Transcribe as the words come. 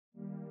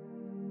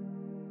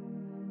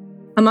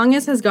Among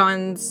Us has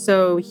gone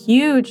so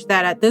huge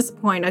that at this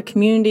point, a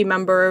community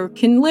member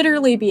can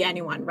literally be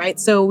anyone, right?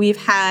 So we've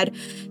had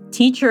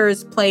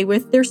teachers play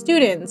with their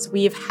students.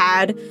 We've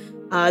had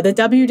the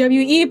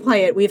WWE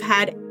play it. We've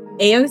had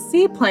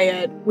AOC play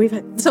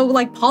it. So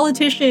like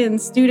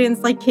politicians,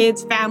 students, like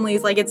kids,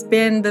 families, like it's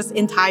been this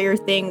entire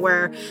thing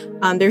where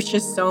there's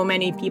just so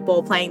many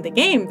people playing the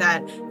game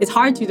that it's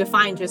hard to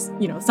define just,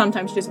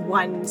 sometimes just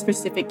one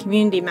specific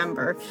community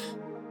member.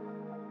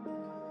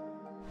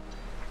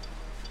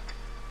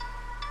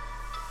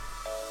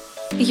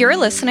 You're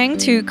listening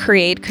to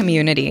Create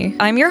Community.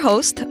 I'm your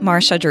host,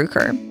 Marsha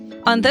Drucker.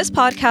 On this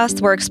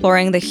podcast, we're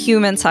exploring the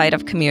human side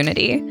of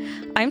community.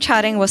 I'm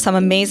chatting with some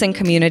amazing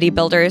community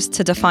builders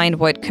to define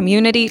what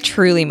community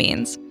truly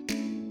means.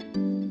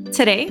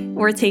 Today,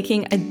 we're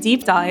taking a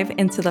deep dive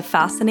into the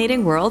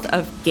fascinating world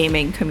of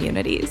gaming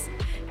communities.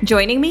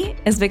 Joining me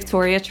is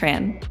Victoria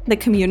Tran, the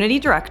community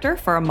director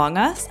for Among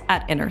Us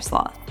at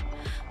Innersloth.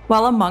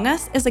 While Among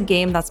Us is a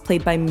game that's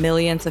played by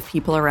millions of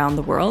people around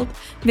the world,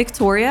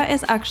 Victoria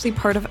is actually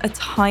part of a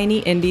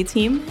tiny indie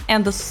team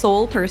and the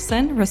sole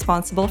person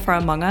responsible for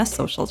Among Us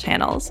social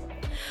channels.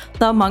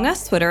 The Among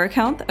Us Twitter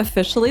account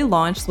officially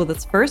launched with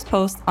its first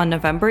post on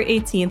November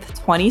 18th,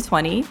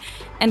 2020,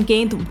 and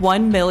gained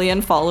 1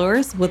 million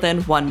followers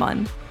within 1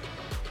 month.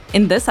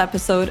 In this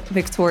episode,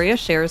 Victoria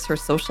shares her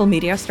social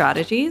media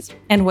strategies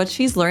and what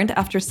she's learned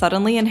after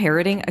suddenly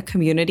inheriting a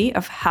community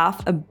of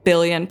 500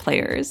 million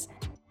players.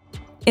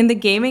 In the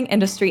gaming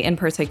industry in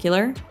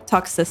particular,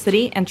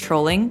 toxicity and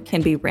trolling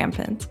can be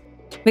rampant.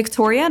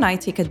 Victoria and I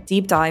take a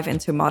deep dive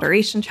into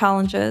moderation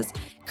challenges,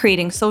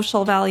 creating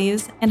social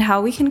values, and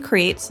how we can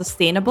create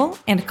sustainable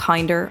and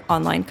kinder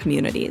online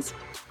communities.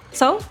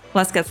 So,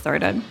 let's get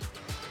started.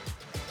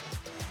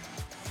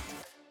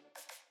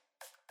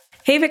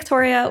 Hey,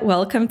 Victoria,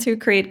 welcome to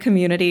Create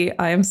Community.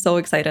 I am so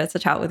excited to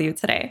chat with you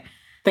today.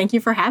 Thank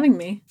you for having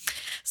me.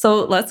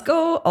 So let's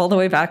go all the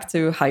way back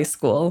to high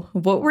school.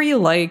 What were you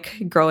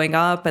like growing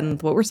up,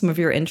 and what were some of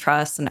your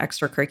interests and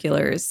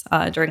extracurriculars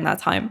during that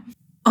time?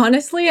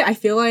 Honestly, I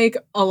feel like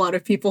a lot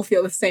of people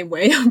feel the same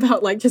way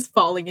about like just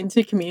falling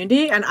into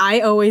community. And I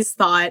always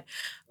thought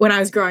when I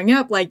was growing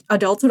up, like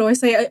adults would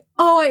always say,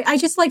 I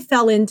just like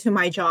fell into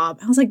my job.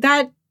 I was like,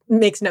 that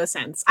makes no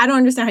sense. I don't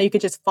understand how you could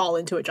just fall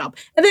into a job.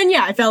 And then,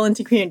 I fell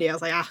into community. I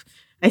was like,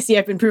 I see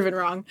I've been proven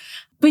wrong.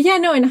 But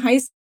in high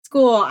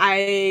school,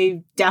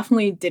 I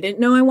definitely didn't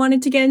know I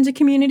wanted to get into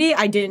community.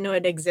 I didn't know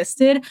it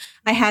existed.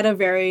 I had a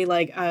very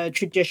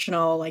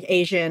traditional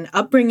Asian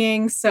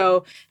upbringing.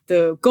 So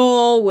the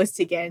goal was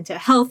to get into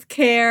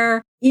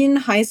healthcare. In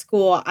high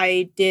school,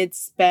 I did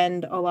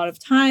spend a lot of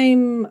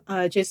time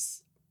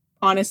just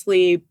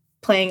honestly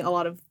playing a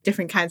lot of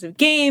different kinds of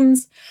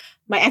games.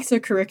 My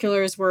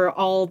extracurriculars were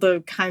all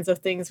the kinds of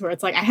things where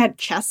it's like I had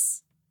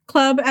chess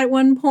club at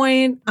one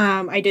point.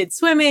 I did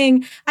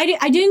swimming.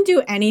 I didn't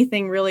do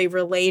anything really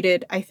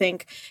related, I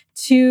think,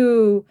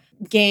 to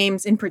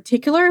games in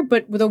particular.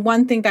 But the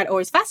one thing that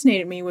always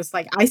fascinated me was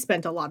I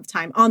spent a lot of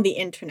time on the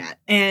internet.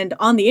 And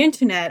on the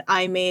internet,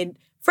 I made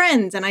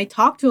friends and I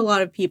talked to a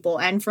lot of people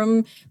and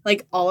from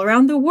all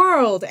around the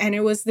world. And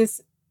it was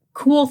this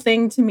cool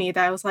thing to me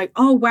that I was like,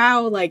 oh,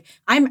 wow,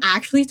 I'm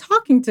actually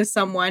talking to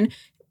someone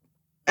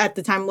at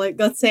the time,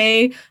 let's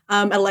say,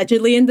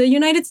 allegedly in the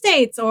United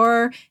States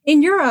or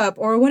in Europe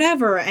or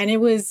whatever. And it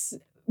was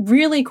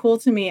really cool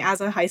to me as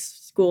a high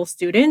school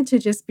student to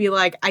just be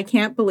like, I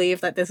can't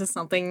believe that this is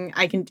something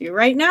I can do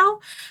right now.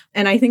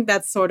 And I think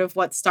that's sort of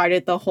what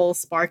started the whole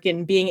spark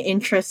in being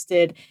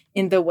interested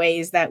in the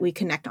ways that we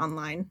connect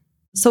online.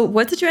 So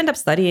what did you end up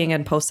studying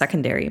in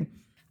post-secondary?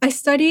 I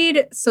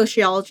studied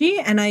sociology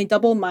and I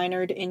double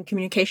minored in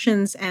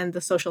communications and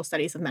the social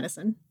studies of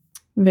medicine.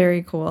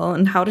 Very cool.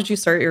 And how did you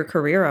start your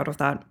career out of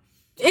that?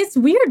 It's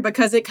weird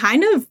because it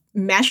kind of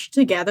meshed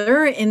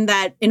together in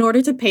that in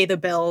order to pay the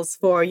bills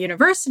for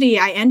university,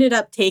 I ended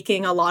up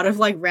taking a lot of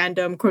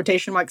random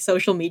quotation mark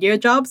social media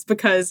jobs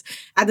because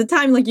at the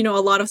time, a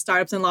lot of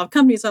startups and a lot of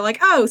companies are like,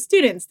 oh,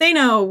 students, they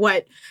know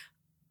what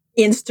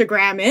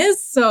Instagram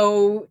is.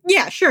 So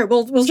yeah, sure.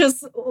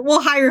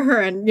 We'll hire her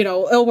and,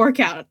 it'll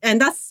work out.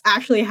 And that's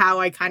actually how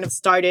I kind of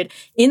started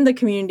in the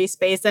community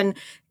space and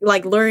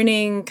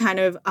learning kind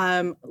of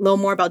a little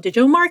more about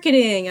digital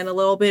marketing and a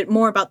little bit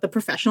more about the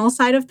professional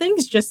side of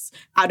things, just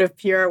out of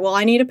pure,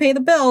 I need to pay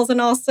the bills.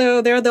 And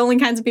also they're the only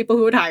kinds of people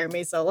who would hire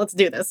me. So let's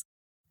do this.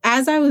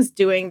 As I was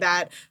doing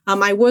that,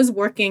 I was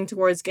working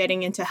towards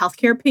getting into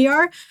healthcare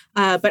PR.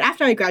 But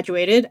after I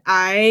graduated,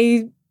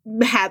 I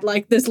had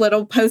this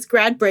little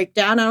post-grad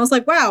breakdown. And I was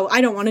like, wow,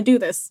 I don't want to do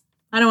this.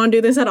 I don't want to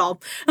do this at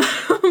all.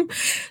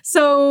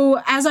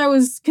 So as I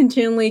was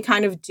continually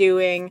kind of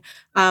doing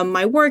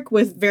my work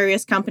with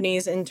various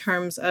companies in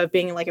terms of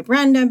being a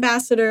brand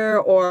ambassador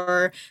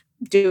or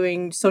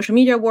doing social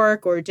media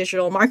work or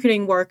digital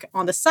marketing work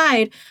on the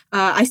side,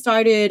 I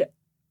started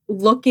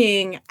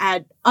looking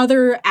at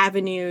other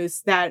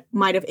avenues that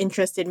might have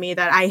interested me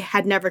that I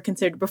had never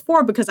considered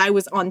before because I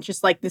was on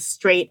just this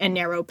straight and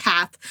narrow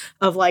path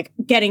of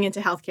getting into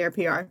healthcare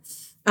PR.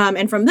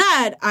 And from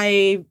that,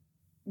 I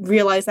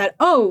realized that,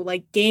 oh,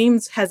 like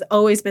games has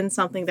always been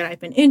something that I've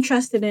been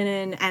interested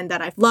in and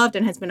that I've loved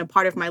and has been a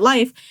part of my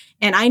life.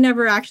 And I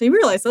never actually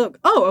realized,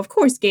 oh, of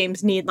course,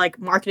 games need like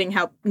marketing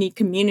help, need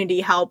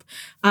community help.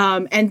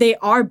 And they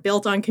are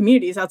built on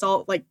communities. That's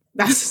all, like,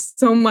 that's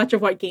so much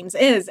of what games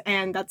is.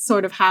 And that's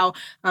sort of how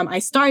I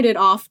started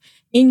off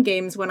in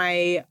games when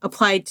I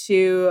applied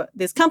to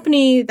this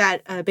company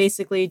that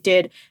basically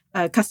did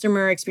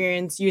customer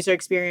experience, user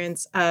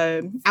experience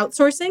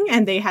outsourcing,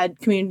 and they had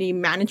community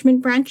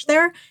management branch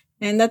there.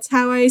 And that's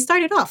how I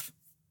started off.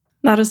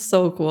 That is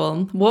so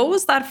cool. What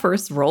was that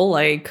first role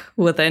like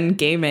within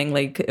gaming?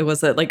 Like,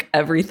 was it like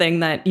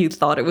everything that you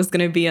thought it was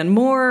going to be and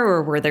more?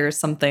 Or were there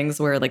some things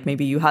where like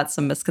maybe you had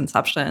some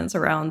misconceptions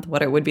around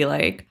what it would be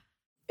like?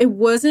 It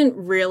wasn't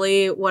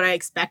really what I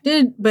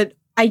expected, but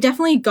I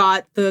definitely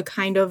got the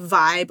kind of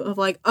vibe of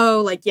like,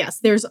 oh, like, yes,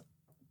 there's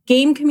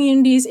game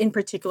communities in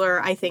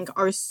particular, I think,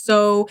 are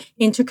so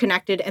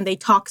interconnected and they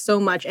talk so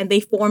much and they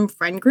form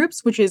friend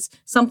groups, which is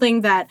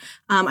something that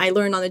I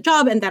learned on the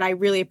job and that I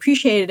really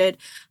appreciated.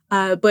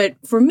 But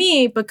for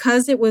me,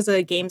 because it was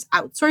a games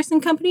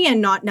outsourcing company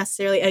and not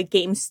necessarily a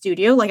game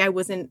studio, like I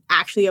wasn't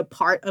actually a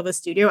part of a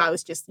studio. I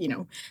was just,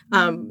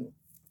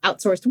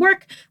 outsourced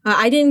work.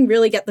 I didn't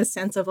really get the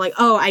sense of like,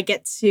 oh, I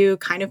get to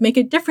kind of make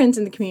a difference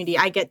in the community.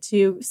 I get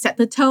to set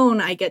the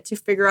tone. I get to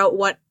figure out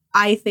what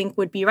I think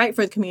would be right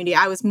for the community.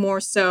 I was more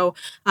so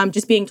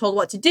just being told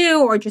what to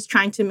do or just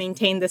trying to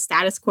maintain the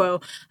status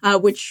quo,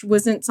 which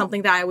wasn't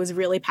something that I was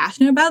really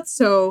passionate about.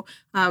 So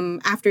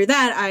after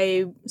that,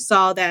 I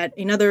saw that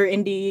another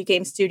indie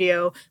game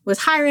studio was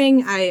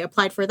hiring. I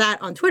applied for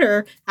that on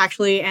Twitter,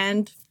 actually,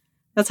 and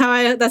that's how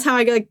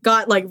I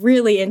got like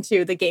really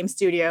into the game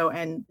studio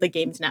and the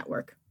games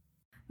network.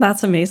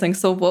 That's amazing.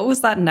 So what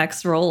was that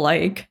next role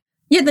like?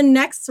 Yeah, the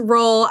next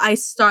role, I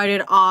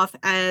started off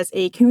as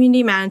a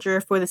community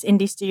manager for this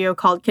indie studio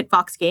called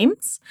Kitfox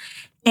Games.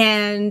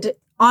 And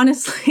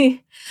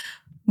honestly,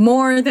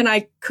 more than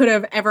I could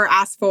have ever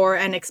asked for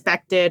and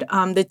expected.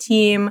 The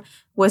team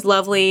was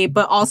lovely,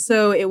 but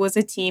also it was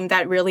a team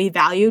that really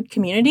valued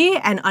community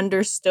and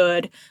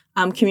understood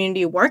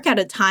community work at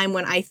a time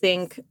when I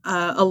think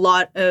a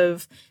lot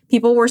of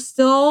people were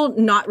still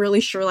not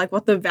really sure like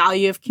what the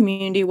value of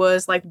community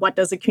was. Like, what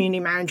does a community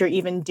manager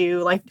even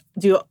do?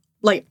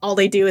 Like all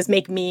they do is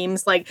make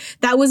memes. Like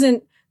that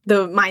wasn't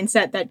the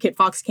mindset that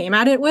Kitfox came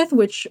at it with,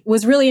 which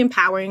was really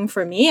empowering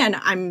for me. And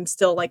I'm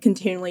still like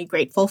continually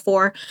grateful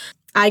for.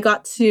 I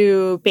got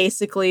to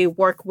basically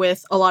work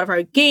with a lot of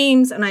our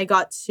games and I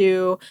got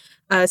to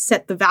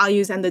set the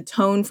values and the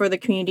tone for the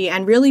community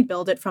and really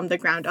build it from the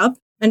ground up.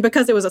 And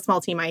because it was a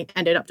small team, I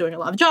ended up doing a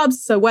lot of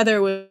jobs. So whether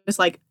it was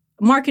like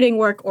marketing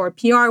work or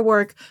PR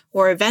work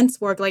or events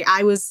work, like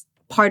I was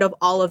part of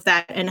all of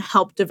that and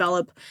helped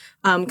develop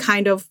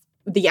kind of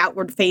the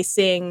outward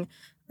facing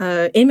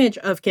image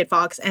of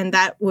Kitfox. And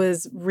that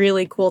was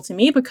really cool to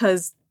me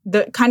because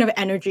the kind of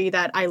energy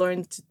that I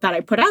learned that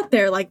I put out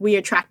there, like we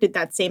attracted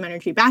that same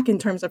energy back in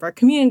terms of our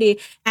community.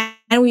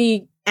 And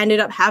we ended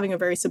up having a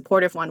very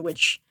supportive one,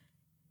 which,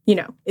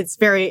 it's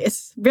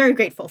very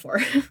grateful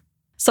for.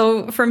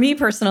 So for me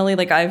personally,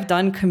 like I've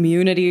done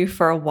community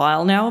for a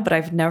while now, but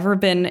I've never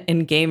been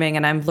in gaming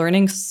and I'm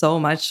learning so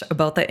much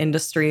about the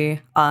industry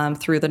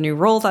through the new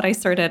role that I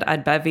started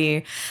at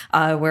Bevy,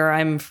 where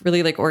I'm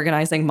really like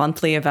organizing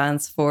monthly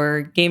events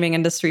for gaming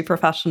industry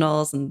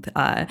professionals and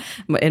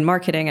in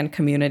marketing and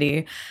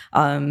community.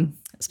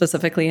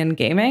 Specifically in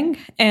gaming.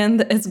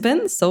 And it's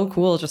been so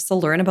cool just to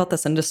learn about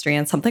this industry.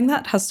 And something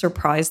that has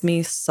surprised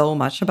me so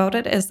much about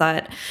it is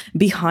that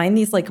behind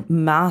these like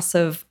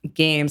massive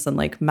games and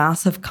like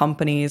massive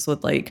companies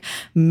with like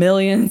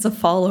millions of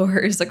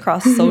followers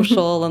across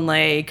social and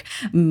like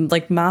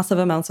massive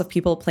amounts of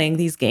people playing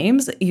these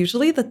games,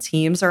 usually the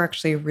teams are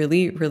actually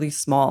really, really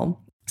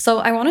small. So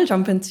I want to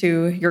jump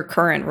into your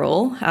current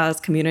role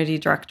as community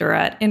director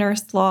at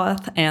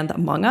Innersloth and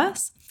Among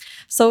Us.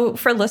 So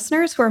for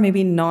listeners who are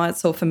maybe not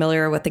so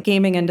familiar with the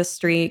gaming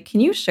industry,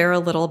 can you share a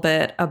little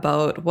bit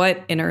about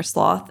what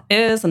Innersloth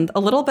is and a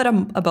little bit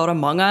about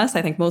Among Us?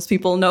 I think most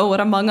people know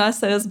what Among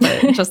Us is,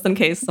 but just in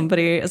case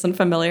somebody isn't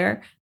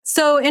familiar.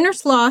 So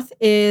Innersloth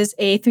is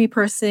a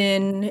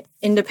 3-person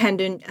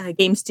independent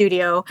game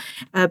studio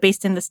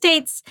based in the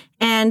States.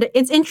 And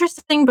it's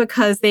interesting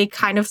because they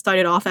kind of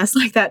started off as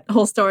like that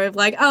whole story of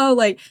like, oh,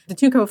 like the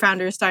 2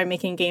 co-founders started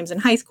making games in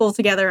high school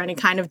together and it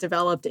kind of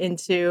developed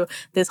into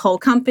this whole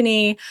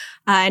company.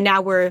 And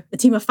now we're a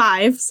team of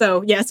 5.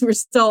 So yes, it's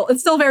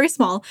still very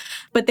small,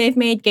 but they've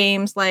made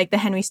games like the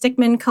Henry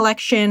Stickmin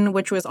Collection,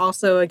 which was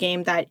also a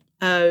game that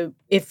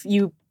if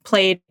you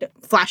played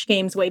Flash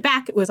games way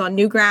back, it was on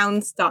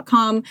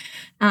Newgrounds.com.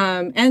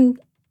 And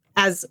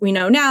as we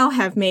know now,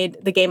 have made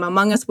the game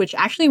Among Us, which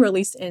actually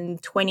released in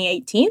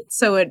 2018.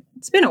 So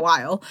it's been a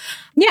while.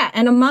 Yeah,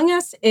 and Among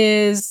Us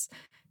is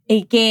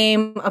a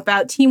game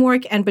about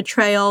teamwork and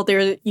betrayal.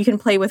 There you can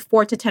play with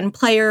 4 to 10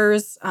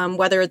 players,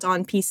 whether it's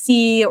on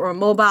PC or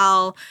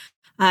mobile.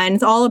 And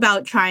it's all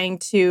about trying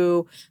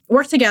to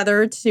work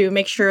together to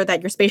make sure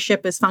that your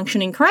spaceship is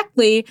functioning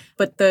correctly.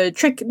 But the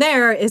trick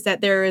there is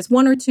that there is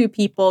one or two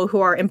people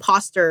who are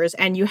imposters,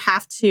 and you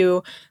have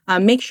to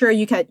make sure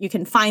you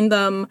can find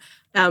them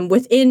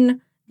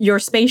within your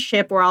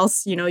spaceship, or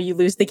else, you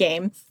lose the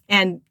game.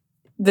 And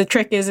the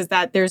trick is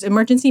that there's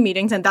emergency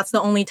meetings, and that's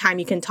the only time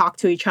you can talk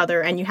to each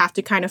other. And you have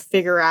to kind of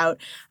figure out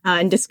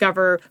and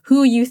discover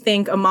who you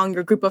think among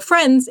your group of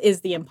friends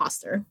is the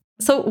imposter.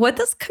 So what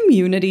does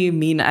community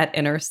mean at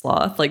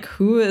Innersloth? Like,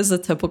 who is a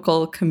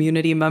typical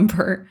community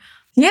member?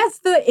 Yes,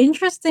 the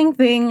interesting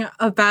thing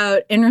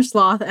about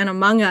Innersloth and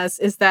Among Us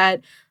is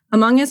that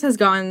Among Us has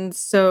gone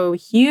so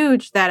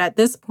huge that at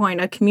this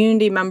point, a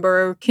community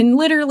member can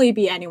literally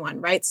be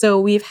anyone, right? So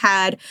we've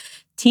had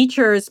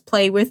teachers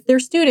play with their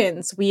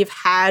students. We've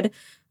had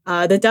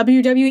the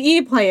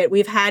WWE play it.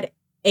 We've had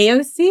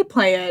AOC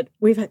play it.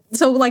 We've had,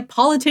 so like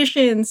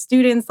politicians,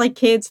 students, like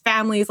kids,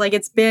 families, like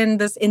it's been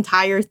this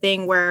entire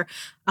thing where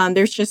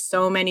there's just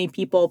so many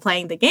people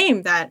playing the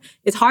game that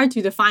it's hard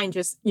to define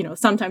just,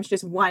 sometimes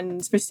just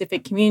one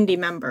specific community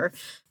member.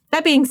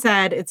 That being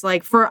said, it's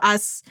like for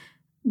us,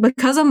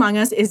 because Among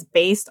Us is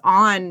based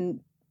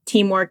on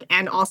teamwork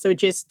and also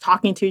just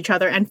talking to each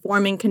other and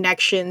forming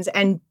connections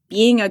and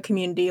being a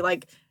community,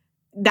 like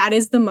that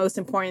is the most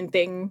important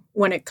thing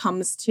when it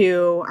comes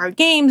to our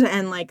games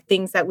and like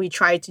things that we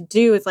try to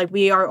do. It's like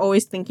we are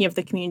always thinking of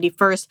the community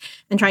first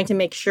and trying to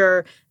make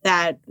sure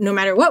that no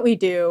matter what we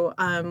do,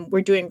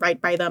 we're doing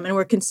right by them and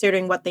we're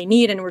considering what they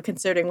need and we're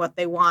considering what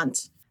they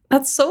want.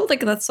 That's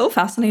so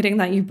fascinating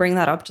that you bring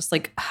that up, just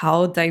like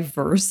how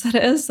diverse it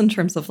is in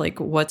terms of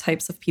like what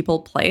types of people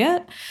play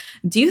it.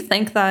 Do you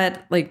think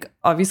that like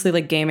obviously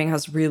like gaming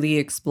has really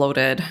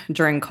exploded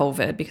during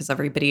COVID because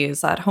everybody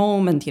is at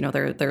home and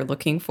they're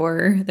looking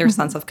for their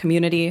sense of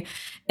community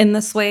in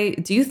this way?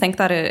 Do you think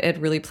that it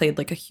really played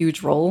like a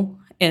huge role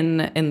in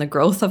the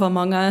growth of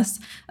Among Us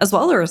as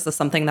well, or is this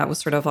something that was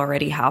sort of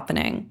already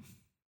happening?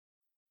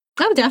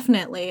 Oh,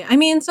 definitely. I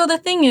mean, so the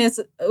thing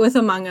is with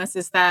Among Us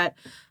is that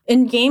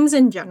in games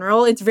in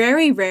general, it's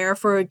very rare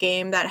for a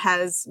game that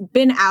has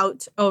been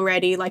out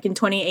already, like in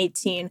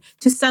 2018,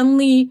 to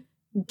suddenly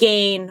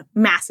gain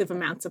massive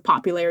amounts of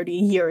popularity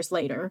years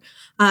later.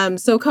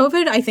 So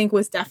COVID, I think,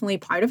 was definitely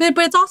part of it.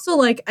 But it's also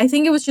like, I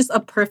think it was just a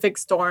perfect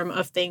storm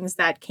of things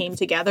that came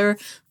together.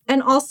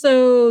 And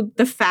also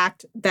the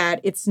fact that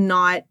it's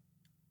not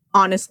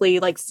honestly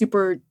like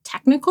super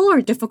technical or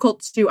difficult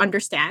to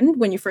understand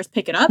when you first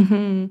pick it up.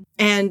 Mm-hmm.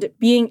 And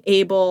being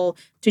able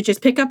to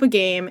just pick up a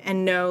game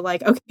and know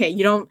like, okay,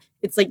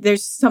 it's like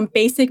there's some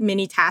basic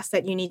mini tasks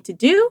that you need to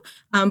do.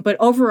 But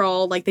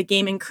overall, like the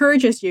game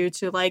encourages you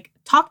to like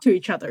talk to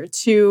each other,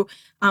 to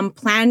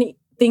plan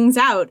things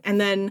out.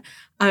 And then,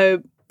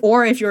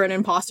 or if you're an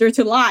imposter,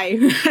 to lie.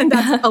 And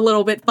that's a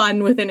little bit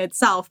fun within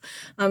itself.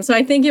 So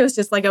I think it was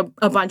just like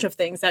a bunch of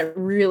things that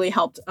really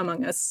helped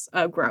Among Us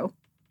grow.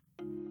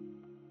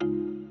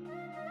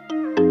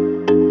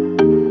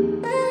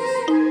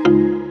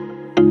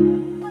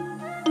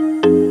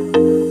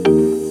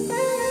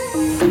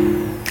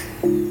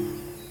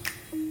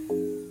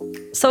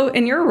 So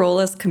in your role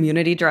as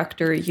community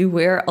director, you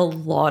wear a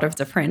lot of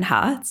different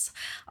hats.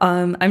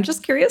 I'm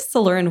just curious to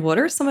learn, what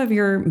are some of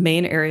your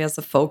main areas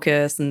of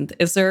focus? And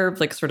is there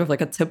like sort of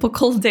like a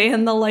typical day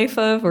in the life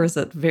of, or is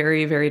it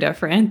very, very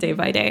different day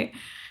by day?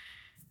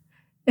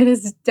 It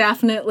is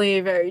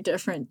definitely very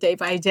different day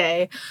by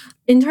day.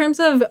 In terms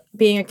of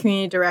being a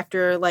community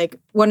director, like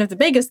one of the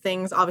biggest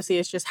things obviously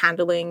is just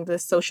handling the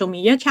social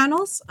media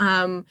channels.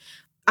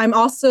 I'm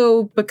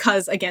also,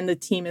 because again, the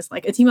team is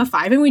like a team of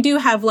 5 and we do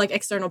have like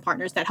external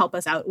partners that help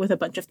us out with a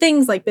bunch of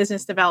things like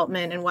business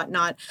development and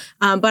whatnot.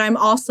 But I'm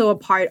also a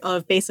part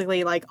of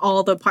basically like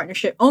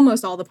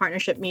almost all the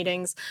partnership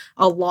meetings,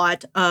 a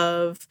lot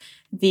of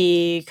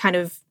the kind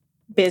of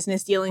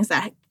business dealings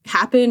that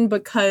happen,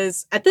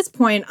 because at this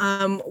point,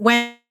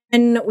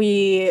 when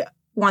we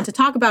want to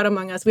talk about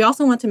Among Us, we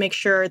also want to make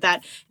sure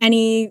that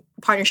any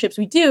partnerships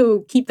we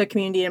do keep the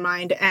community in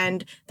mind.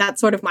 And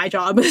that's sort of my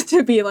job,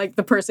 to be like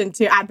the person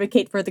to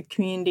advocate for the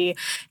community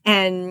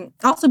and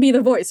also be the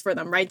voice for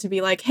them, right? To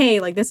be like, hey,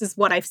 like this is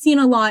what I've seen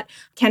a lot.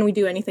 Can we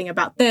do anything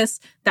about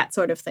this? That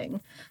sort of thing.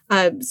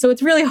 So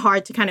it's really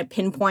hard to kind of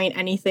pinpoint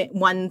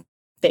one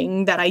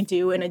thing that I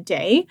do in a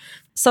day.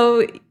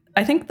 So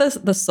I think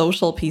the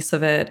social piece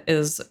of it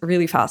is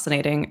really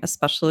fascinating,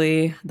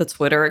 especially the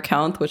Twitter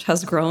account, which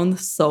has grown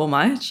so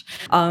much.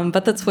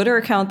 But the Twitter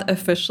account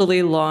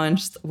officially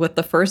launched with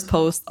the first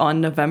post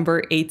on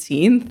November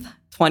 18th,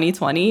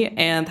 2020,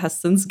 and has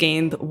since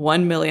gained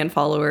 1 million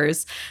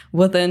followers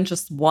within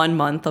just 1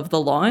 month of the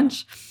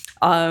launch.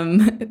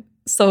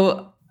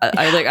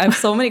 I have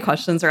so many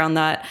questions around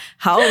that.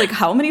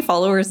 How many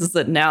followers is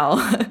it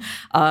now?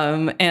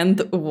 And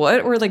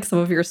what were like some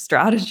of your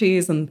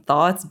strategies and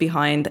thoughts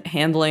behind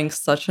handling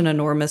such an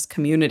enormous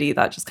community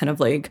that just kind of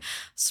like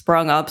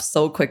sprung up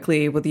so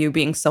quickly with you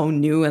being so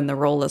new in the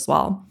role as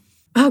well?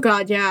 Oh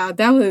God, yeah,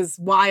 that was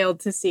wild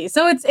to see.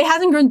 So it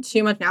hasn't grown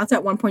too much now. It's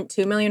at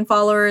 1.2 million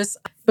followers.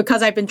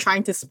 because I've been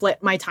trying to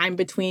split my time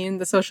between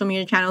the social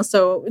media channels.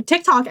 So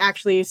TikTok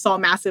actually saw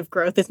massive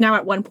growth. It's now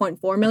at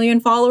 1.4 million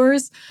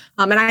followers.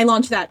 And I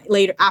launched that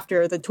later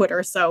after the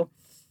Twitter. So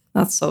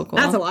that's so cool.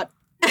 That's a lot.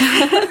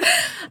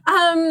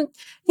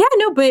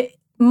 But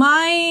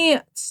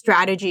my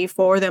strategy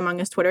for the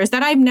Among Us Twitter is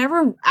that I've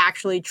never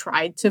actually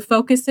tried to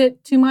focus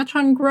it too much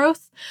on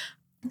growth.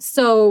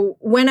 So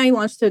when I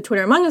launched the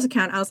Twitter Among Us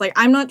account, I was like,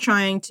 I'm not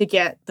trying to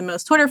get the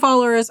most Twitter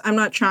followers. I'm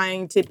not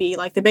trying to be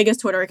like the biggest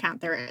Twitter account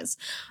there is.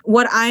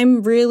 What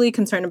I'm really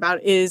concerned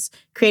about is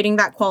creating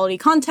that quality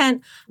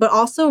content, but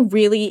also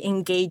really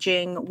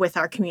engaging with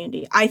our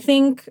community. I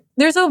think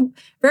there's a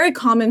very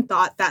common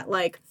thought that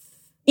like,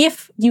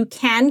 if you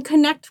can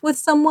connect with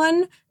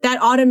someone,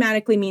 that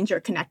automatically means you're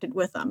connected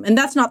with them. And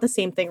that's not the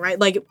same thing, right?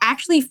 Like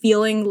actually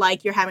feeling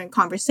like you're having a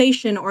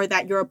conversation or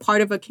that you're a part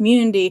of a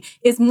community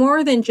is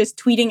more than just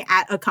tweeting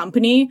at a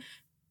company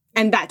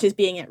and that just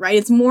being it, right?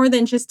 It's more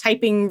than just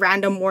typing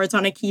random words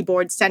on a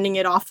keyboard, sending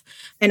it off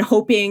and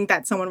hoping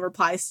that someone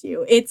replies to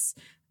you. It's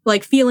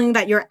like feeling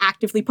that you're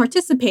actively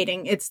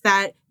participating. It's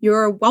that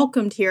you're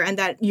welcomed here and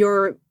that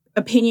your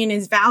opinion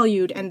is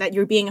valued and that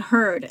you're being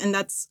heard. And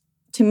that's,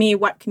 to me,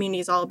 what community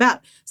is all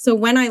about. So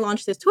when I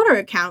launched this Twitter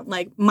account,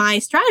 like my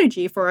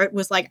strategy for it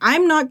was like,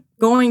 I'm not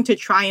going to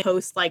try and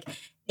post like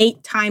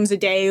 8 times a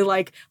day,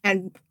 like,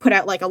 and put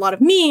out like a lot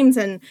of memes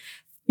and,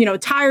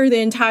 tire the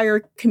entire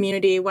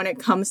community when it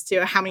comes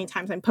to how many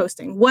times I'm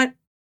posting. What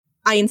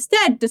I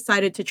instead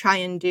decided to try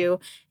and do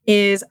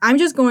is I'm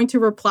just going to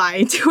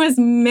reply to as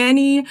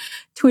many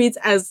tweets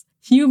as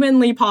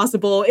humanly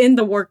possible in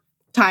the work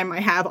time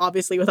I have,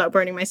 obviously, without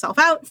burning myself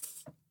out.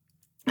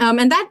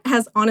 And that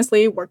has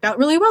honestly worked out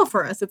really well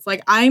for us. It's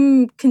like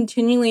I'm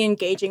continually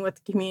engaging with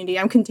the community.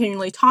 I'm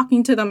continually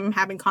talking to them,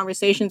 having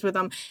conversations with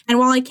them. And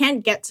while I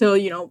can't get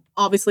to,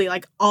 obviously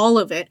like all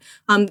of it,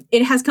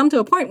 it has come to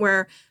a point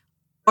where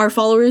our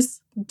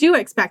followers do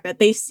expect that.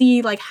 They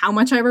see like how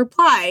much I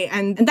reply.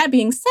 And that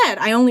being said,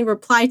 I only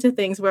reply to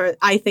things where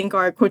I think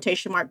are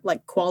quotation mark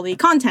like quality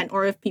content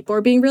or if people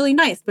are being really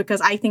nice,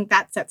 because I think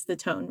that sets the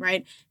tone,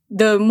 right?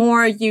 The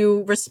more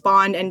you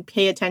respond and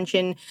pay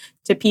attention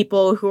to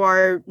people who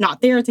are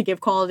not there to give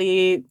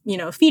quality,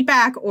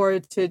 feedback or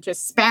to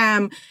just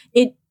spam,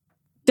 it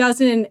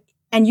doesn't,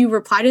 and you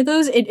reply to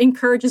those, it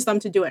encourages them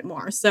to do it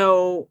more.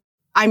 So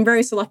I'm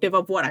very selective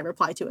of what I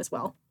reply to as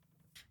well.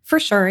 For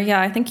sure.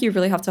 Yeah. I think you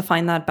really have to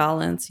find that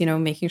balance,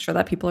 making sure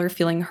that people are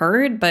feeling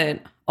heard,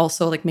 but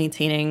also like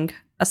maintaining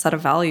a set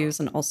of values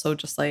and also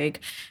just like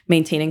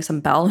maintaining some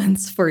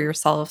balance for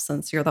yourself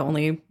since you're the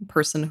only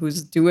person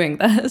who's doing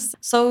this.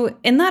 So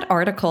in that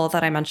article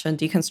that I mentioned,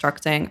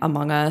 Deconstructing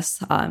Among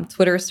Us,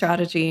 Twitter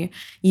strategy,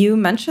 you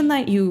mentioned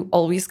that you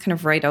always kind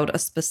of write out a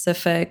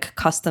specific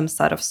custom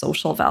set of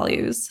social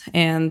values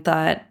and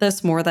that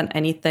this more than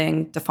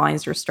anything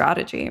defines your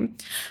strategy.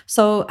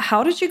 So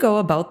how did you go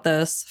about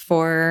this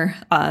for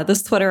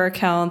this Twitter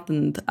account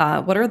and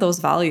what are those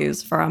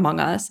values for Among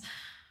Us?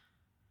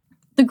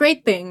 The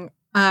great thing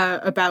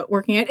about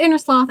working at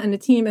Innersloth and the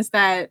team is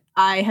that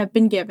I have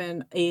been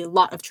given a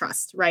lot of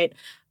trust, right?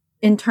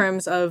 In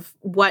terms of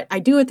what I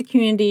do with the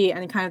community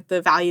and kind of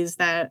the values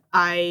that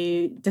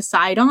I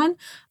decide on.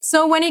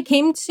 So when it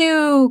came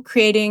to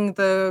creating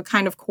the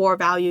kind of core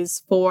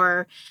values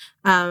for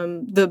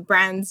the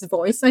brand's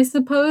voice, I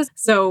suppose.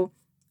 So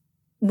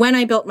when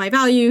I built my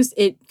values,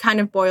 it kind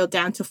of boiled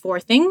down to 4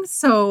 things.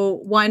 So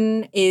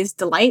one is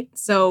delight.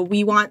 So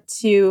we want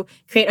to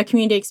create a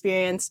community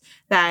experience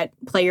that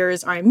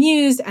players are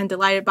amused and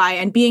delighted by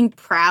and being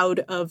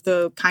proud of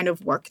the kind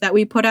of work that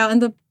we put out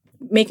and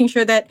making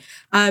sure that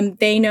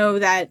they know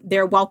that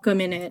they're welcome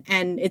in it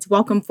and it's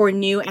welcome for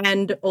new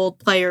and old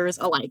players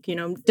alike.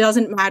 It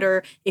doesn't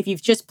matter if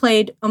you've just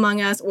played Among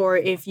Us or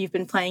if you've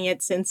been playing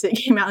it since it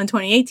came out in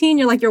 2018,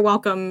 you're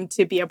welcome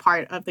to be a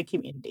part of the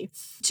community.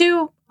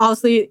 2,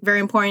 obviously very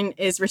important,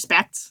 is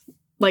respect,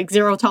 like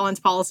 0 tolerance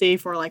policy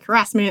for like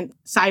harassment,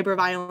 cyber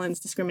violence,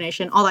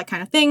 discrimination, all that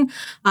kind of thing.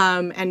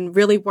 And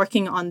really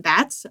working on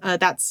that.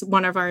 That's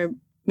one of our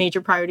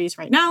major priorities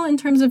right now in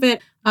terms of it.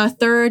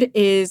 3rd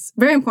is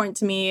very important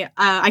to me.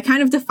 I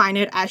kind of define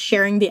it as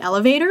sharing the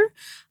elevator.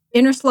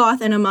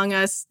 Innersloth and Among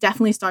Us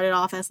definitely started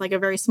off as like a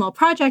very small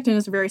project and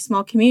as a very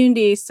small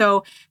community.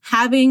 So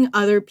having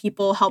other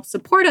people help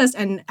support us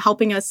and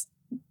helping us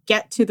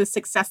get to the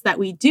success that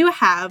we do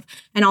have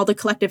and all the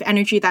collective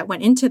energy that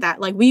went into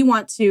that, like we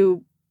want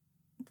to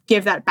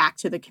give that back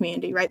to the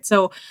community, right?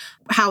 So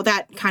how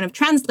that kind of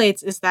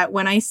translates is that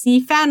when I see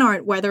fan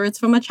art, whether it's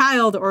from a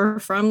child or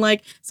from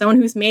like someone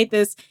who's made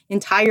this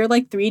entire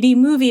like 3D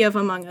movie of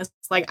Among Us,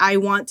 like I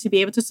want to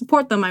be able to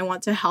support them. I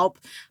want to help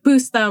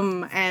boost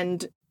them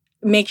and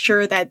make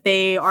sure that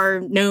they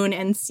are known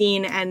and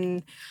seen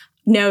and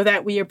know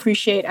that we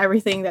appreciate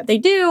everything that they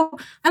do.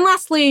 And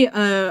lastly,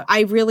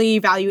 I really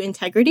value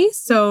integrity.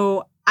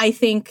 So I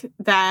think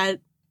that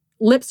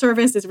lip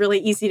service is really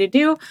easy to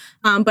do,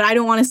 but I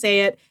don't want to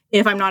say it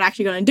if I'm not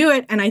actually going to do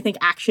it. And I think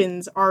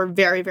actions are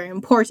very, very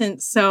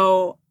important.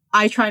 So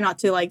I try not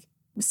to like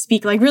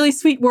speak like really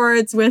sweet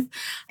words with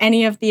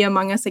any of the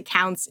Among Us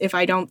accounts if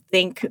I don't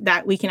think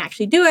that we can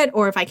actually do it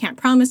or if I can't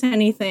promise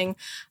anything.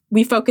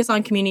 We focus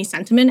on community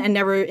sentiment and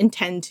never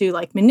intend to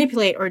like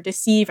manipulate or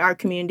deceive our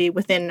community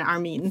within our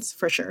means,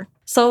 for sure.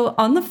 So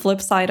on the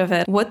flip side of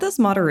it, what does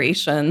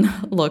moderation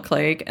look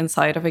like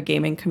inside of a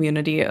gaming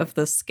community of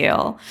this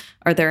scale?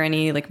 Are there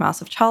any like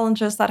massive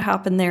challenges that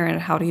happen there,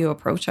 and how do you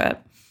approach it?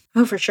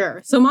 Oh, for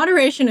sure. So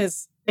moderation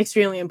is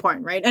extremely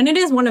important, right? And it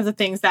is one of the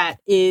things that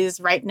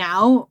is right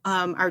now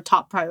our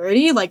top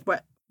priority. Like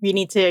what we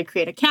need to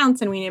create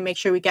accounts and we need to make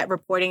sure we get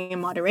reporting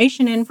and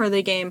moderation in for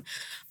the game.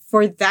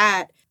 For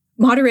that,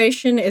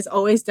 moderation is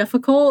always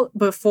difficult,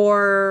 but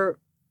for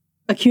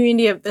a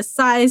community of this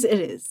size, it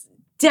is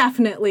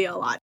definitely a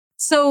lot.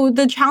 So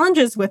the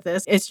challenges with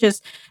this is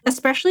just,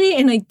 especially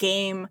in a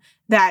game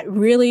that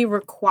really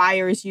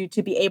requires you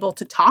to be able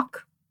to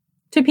talk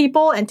to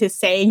people and to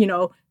say,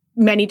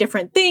 many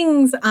different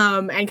things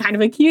and kind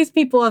of accuse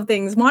people of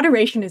things,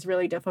 moderation is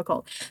really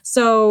difficult.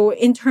 So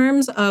in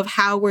terms of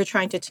how we're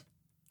trying to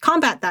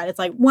combat that, it's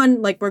like,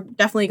 one, like we're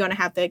definitely going to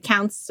have the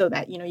accounts so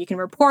that, you can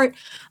report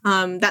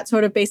that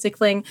sort of basic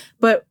thing.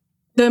 But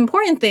the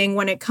important thing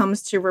when it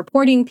comes to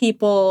reporting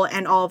people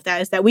and all of that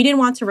is that we didn't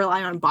want to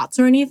rely on bots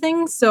or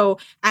anything. So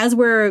as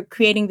we're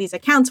creating these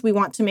accounts, we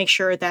want to make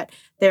sure that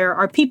there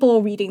are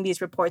people reading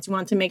these reports. We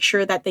want to make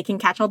sure that they can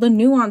catch all the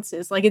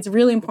nuances. Like it's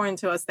really important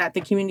to us that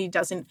the community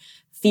doesn't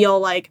feel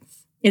like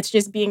it's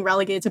just being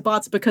relegated to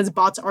bots, because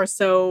bots are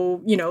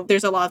so,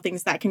 there's a lot of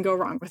things that can go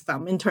wrong with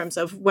them in terms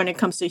of when it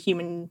comes to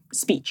human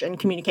speech and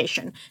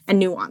communication and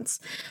nuance.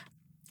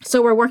 So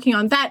we're working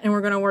on that, and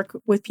we're going to work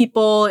with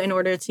people in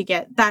order to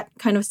get that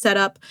kind of set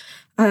up.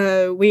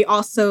 We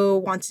also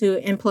want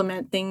to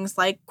implement things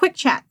like quick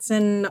chats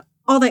and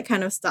all that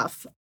kind of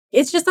stuff.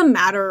 It's just a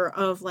matter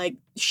of like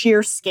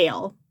sheer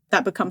scale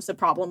that becomes the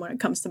problem when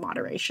it comes to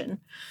moderation.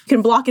 You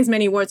can block as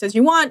many words as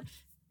you want.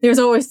 There's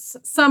always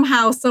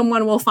somehow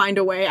someone will find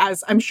a way,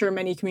 as I'm sure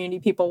many community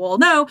people will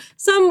know,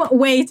 some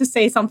way to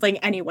say something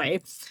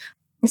anyway.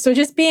 So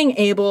just being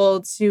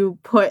able to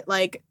put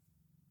like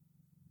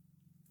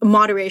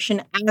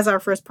moderation as our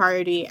first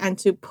priority and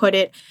to put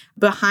it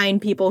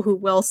behind people who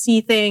will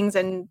see things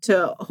and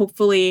to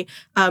hopefully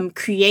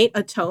create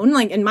a tone,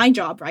 like in my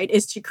job, right,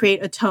 is to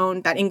create a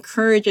tone that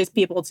encourages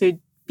people to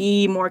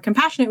be more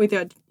compassionate with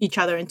each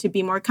other and to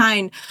be more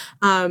kind,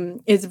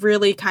 is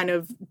really kind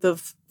of the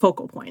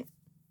focal point.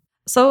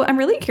 So I'm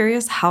really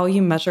curious how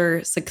you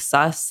measure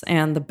success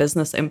and the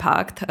business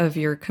impact of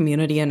your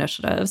community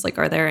initiatives. Like,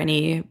 are there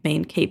any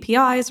main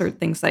KPIs or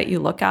things that you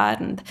look at,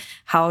 and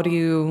how do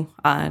you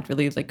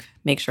really like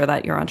make sure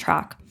that you're on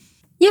track?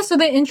 Yeah, so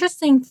the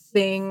interesting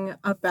thing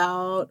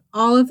about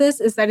all of this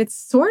is that it's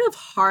sort of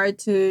hard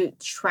to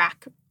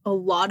track a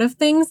lot of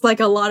things. Like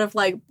a lot of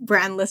like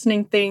brand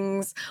listening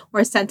things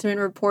or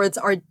sentiment reports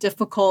are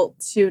difficult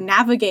to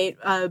navigate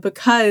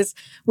because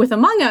with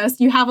Among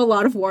Us, you have a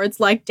lot of words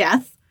like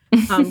death,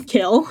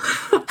 kill.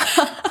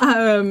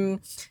 And,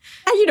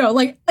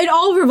 like it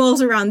all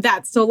revolves around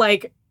that. So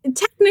like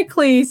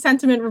technically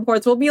sentiment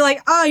reports will be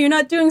like, oh, you're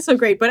not doing so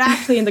great. But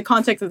actually in the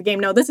context of the game,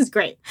 no, this is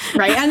great.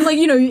 Right. And like,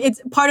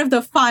 it's part of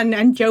the fun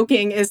and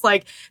joking is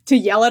like to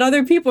yell at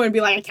other people and be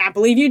like, I can't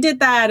believe you did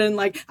that. And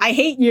like, I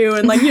hate you.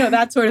 And like,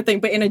 that sort of thing,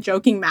 but in a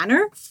joking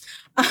manner.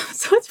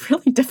 So it's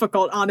really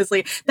difficult,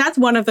 honestly. That's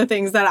one of the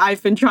things that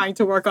I've been trying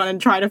to work on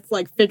and try to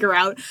like figure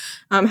out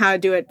how to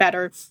do it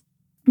better.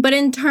 But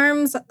in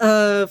terms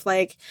of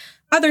like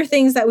other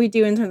things that we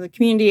do in terms of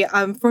community,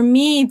 for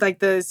me, like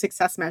the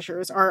success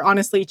measures are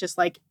honestly just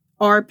like,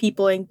 are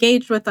people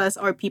engaged with us?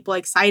 Are people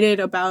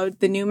excited about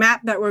the new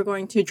map that we're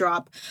going to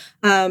drop?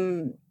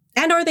 And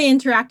are they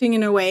interacting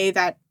in a way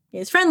that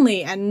is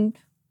friendly and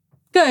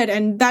good?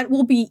 And that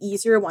will be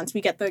easier once we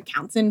get the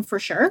accounts in for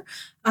sure.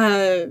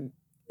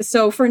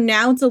 So for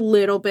now, it's a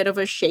little bit of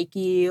a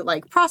shaky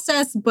like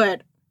process,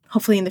 but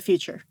hopefully in the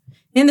future,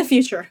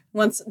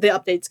 once the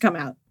updates come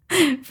out.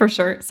 For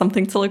sure.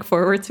 Something to look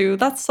forward to.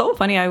 That's so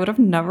funny. I would have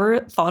never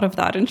thought of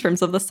that in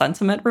terms of the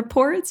sentiment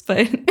reports,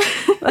 but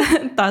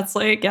that's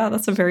like, yeah,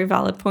 that's a very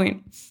valid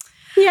point.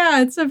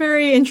 Yeah, it's a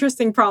very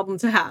interesting problem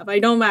to have.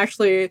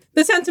 The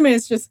sentiment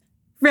is just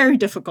very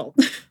difficult.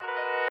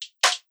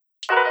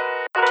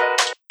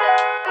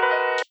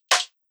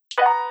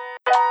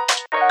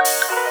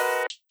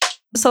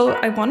 So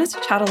I wanted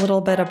to chat a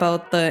little bit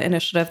about the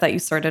initiative that you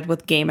started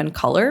with Game in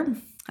Color.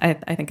 I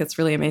think it's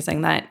really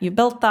amazing that you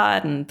built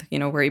that and,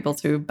 we're able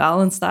to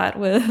balance that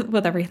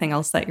with everything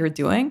else that you're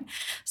doing.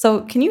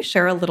 So can you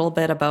share a little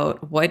bit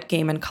about what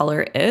Game in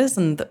Color is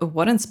and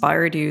what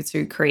inspired you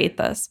to create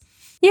this?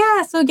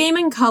 Yeah, so Game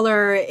in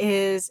Color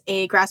is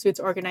a grassroots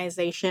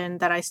organization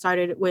that I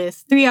started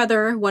with 3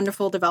 other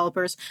wonderful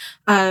developers.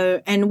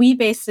 And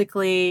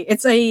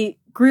it's a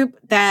group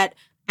that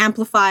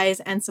amplifies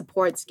and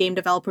supports game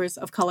developers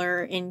of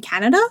color in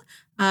Canada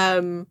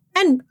and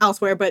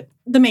elsewhere, but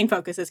the main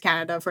focus is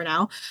Canada for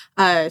now.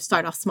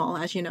 Start off small,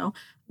 as you know.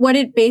 What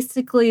it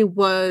basically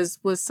was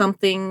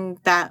something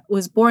that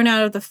was born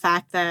out of the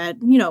fact that,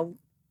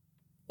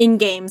 in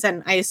games,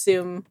 and I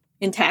assume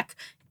in tech,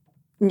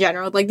 in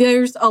general. Like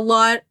there's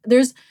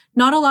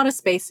not a lot of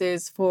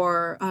spaces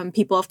for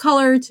people of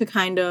color to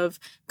kind of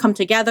come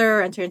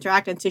together and to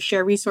interact and to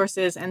share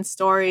resources and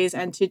stories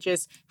and to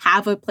just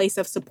have a place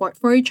of support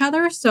for each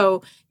other.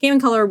 So Game in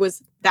Color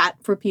was that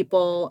for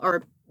people,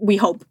 or we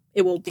hope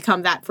it will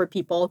become that for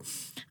people.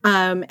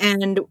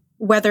 And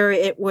whether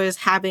it was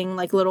having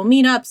like little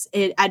meetups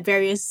at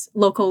various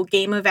local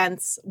game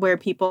events where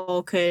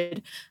people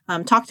could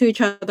talk to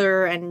each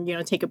other and,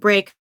 take a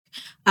break,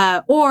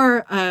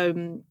 or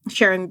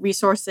sharing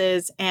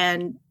resources,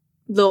 and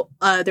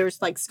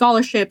there's like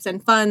scholarships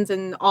and funds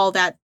and all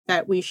that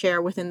we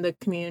share within the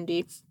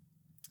community.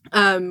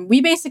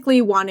 We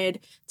basically wanted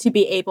to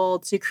be able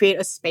to create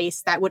a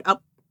space that would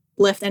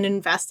uplift and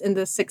invest in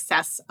the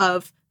success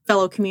of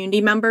fellow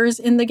community members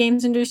in the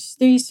games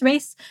industry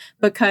space,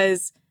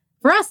 because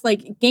for us,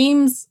 like,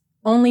 games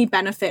only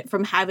benefit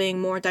from having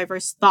more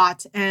diverse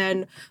thought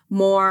and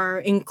more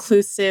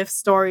inclusive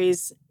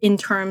stories in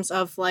terms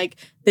of like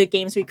the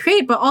games we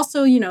create, but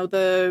also,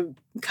 the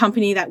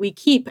company that we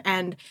keep,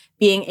 and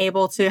being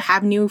able to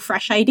have new,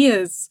 fresh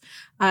ideas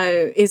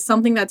is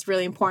something that's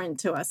really important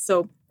to us.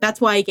 So that's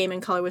why Game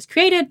in Color was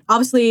created.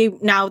 Obviously,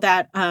 now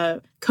that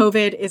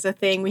COVID is a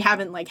thing, we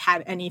haven't like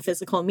had any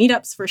physical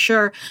meetups for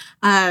sure.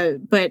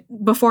 But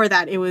before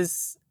that, it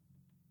was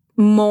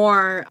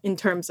more in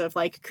terms of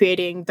like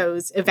creating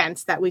those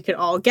events that we could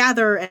all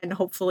gather and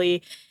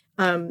hopefully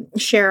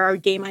share our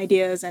game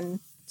ideas and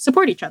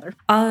support each other.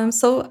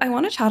 So I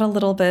want to chat a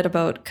little bit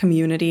about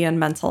community and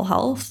mental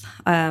health.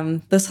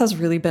 This has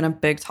really been a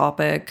big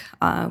topic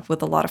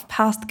with a lot of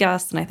past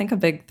guests. And I think a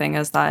big thing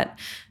is that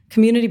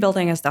community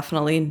building is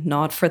definitely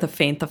not for the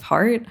faint of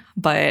heart,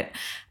 but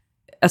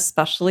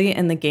especially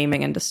in the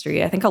gaming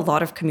industry. I think a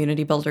lot of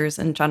community builders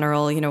in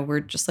general,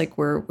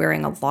 we're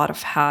wearing a lot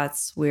of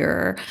hats.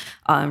 We're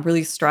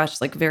really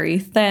stretched, like very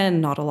thin,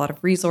 not a lot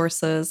of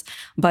resources.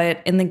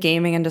 But in the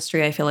gaming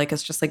industry, I feel like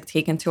it's just like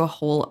taken to a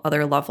whole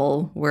other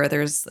level where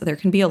there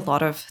can be a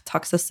lot of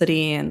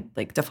toxicity and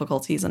like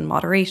difficulties in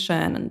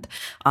moderation,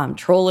 and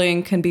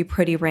trolling can be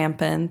pretty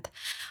rampant.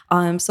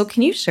 So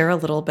can you share a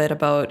little bit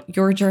about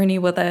your journey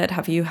with it?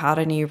 Have you had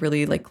any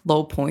really like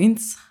low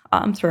points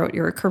throughout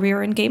your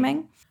career in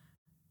gaming?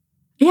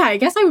 Yeah, I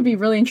guess I would be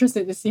really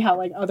interested to see how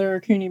like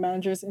other community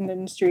managers in the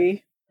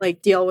industry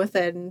like deal with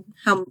it and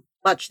how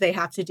much they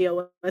have to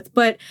deal with.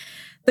 But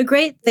the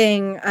great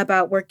thing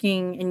about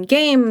working in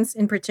games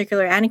in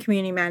particular, and in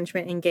community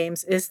management in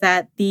games, is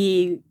that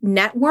the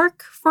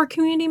network for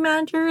community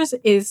managers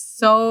is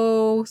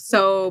so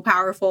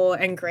powerful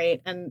and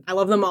great. And I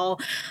love them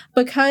all,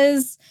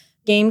 because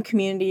game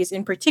communities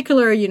in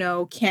particular,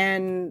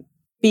 can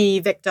be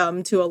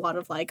victim to a lot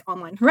of like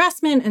online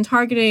harassment and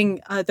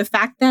targeting. The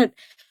fact that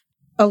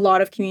a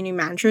lot of community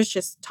managers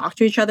just talk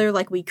to each other,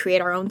 like we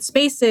create our own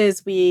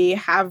spaces, we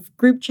have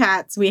group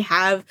chats, we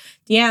have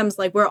DMs,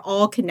 like we're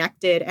all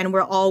connected and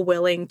we're all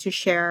willing to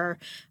share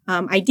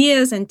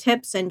ideas and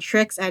tips and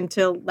tricks and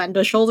to lend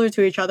a shoulder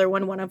to each other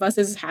when one of us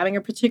is having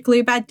a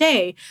particularly bad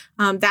day.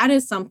 That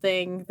is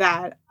something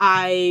that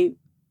I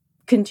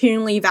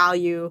continually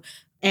value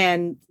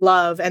and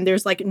love. And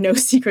there's like no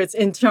secrets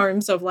in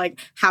terms of like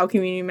how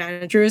community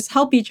managers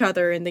help each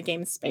other in the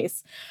game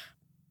space.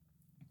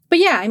 But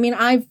yeah, I mean,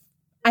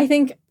 I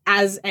think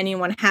as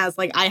anyone has,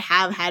 like, I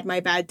have had my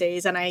bad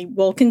days, and I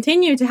will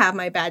continue to have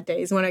my bad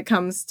days when it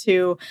comes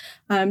to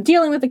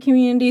dealing with the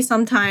community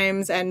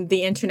sometimes and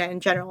the internet in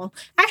general.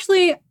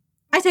 Actually,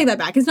 I take that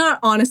back. It's not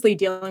honestly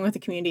dealing with the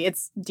community.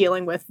 It's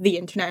dealing with the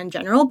internet in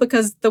general,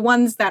 because the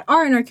ones that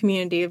are in our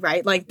community,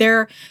 right, like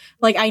they're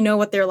like, I know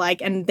what they're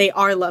like and they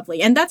are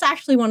lovely. And that's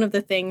actually one of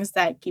the things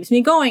that keeps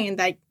me going and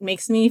that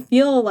makes me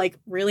feel like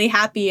really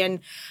happy. And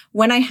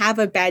when I have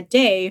a bad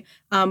day,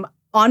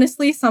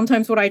 honestly,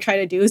 sometimes what I try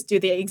to do is do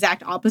the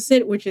exact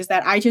opposite, which is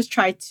that I just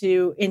try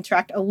to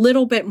interact a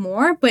little bit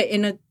more, but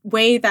in a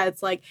way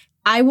that's like,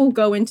 I will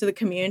go into the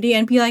community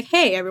and be like,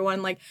 hey,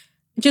 everyone, like,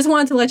 just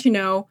wanted to let you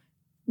know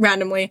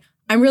randomly,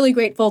 I'm really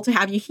grateful to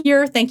have you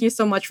here. Thank you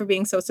so much for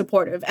being so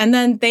supportive. And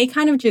then they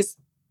kind of just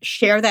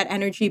share that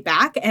energy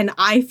back, and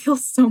I feel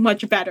so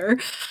much better.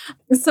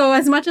 So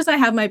as much as I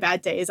have my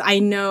bad days, I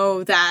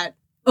know that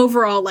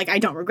overall, like, I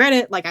don't regret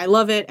it. Like, I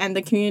love it. And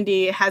the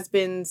community has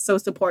been so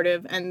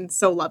supportive and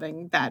so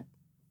loving that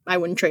I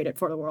wouldn't trade it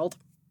for the world.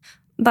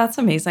 That's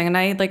amazing. And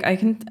I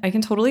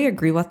can totally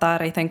agree with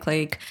that. I think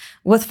like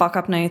with fuck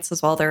up nights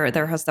as well,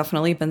 there has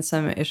definitely been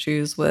some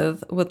issues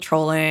with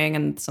trolling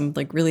and some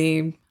like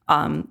really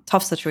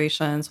tough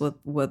situations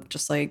with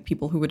just like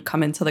people who would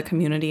come into the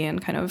community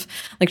and kind of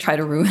like try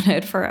to ruin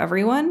it for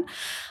everyone.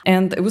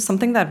 And it was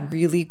something that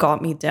really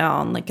got me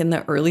down, like in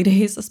the early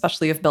days,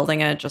 especially of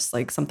building it, just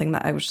like something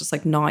that I was just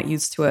like not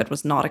used to it,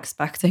 was not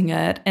expecting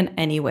it in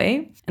any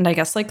way. And I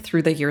guess like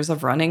through the years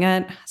of running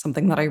it,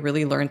 something that I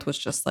really learned was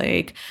just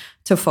like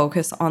to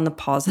focus on the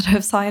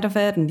positive side of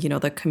it. And,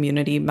 the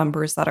community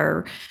members that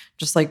are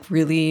just like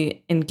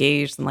really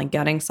engaged and like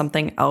getting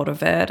something out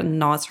of it, and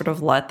not sort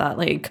of let that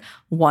like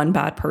one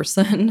bad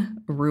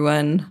person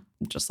ruin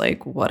just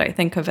like what I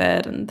think of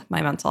it and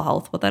my mental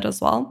health with it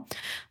as well.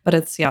 But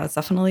it's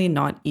definitely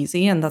not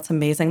easy. And that's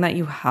amazing that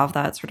you have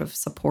that sort of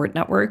support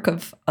network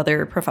of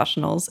other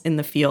professionals in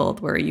the field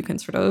where you can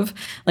sort of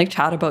like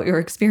chat about your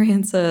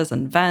experiences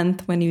and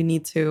vent when you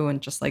need to,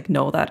 and just like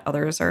know that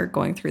others are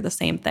going through the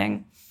same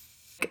thing.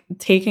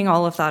 Taking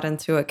all of that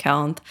into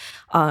account,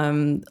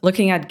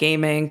 looking at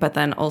gaming, but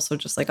then also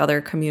just like other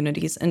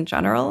communities in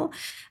general,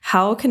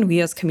 how can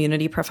we as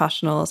community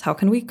professionals, how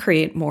can we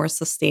create more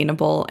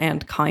sustainable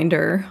and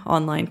kinder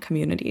online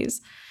communities?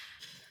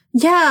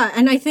 Yeah,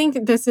 and I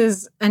think this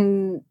is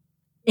an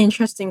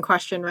interesting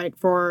question, right,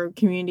 for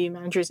community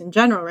managers in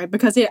general, right?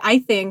 Because I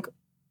think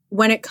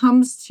when it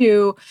comes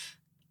to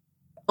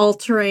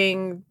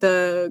altering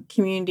the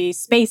community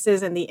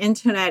spaces and the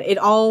internet, it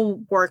all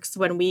works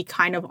when we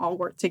kind of all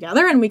work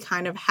together and we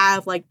kind of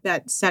have like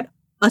a set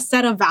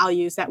of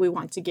values that we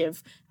want to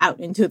give out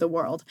into the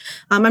world.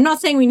 I'm not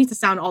saying we need to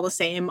sound all the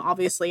same,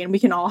 obviously, and we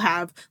can all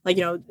have like,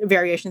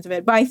 variations of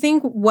it. But I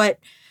think what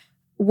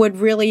would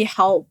really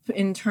help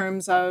in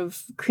terms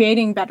of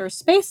creating better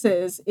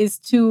spaces is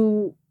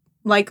to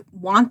like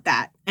want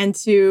that and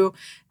to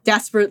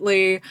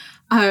desperately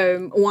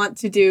want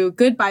to do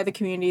good by the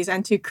communities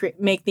and to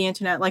make the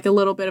internet like a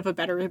little bit of a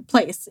better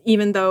place,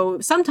 even though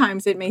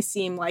sometimes it may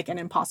seem like an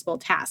impossible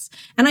task.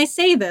 And I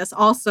say this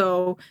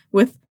also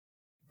with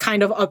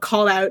kind of a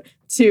call out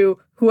to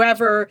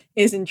whoever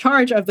is in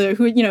charge of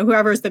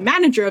whoever is the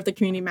manager of the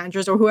community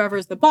managers, or whoever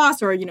is the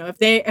boss, or,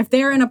 if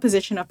they're in a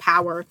position of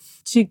power,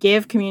 to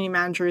give community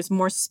managers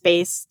more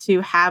space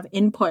to have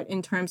input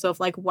in terms of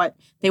like what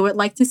they would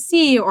like to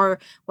see or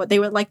what they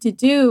would like to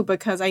do.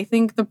 Because I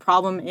think the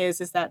problem is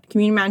that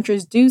community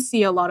managers do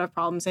see a lot of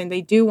problems and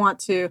they do want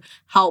to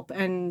help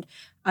and,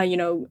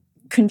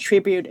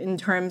 contribute in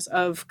terms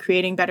of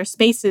creating better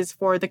spaces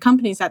for the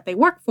companies that they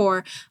work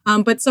for.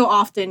 But so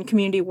often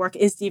community work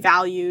is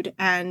devalued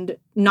and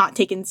not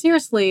taken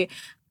seriously.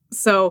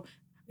 So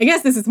I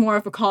guess this is more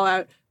of a call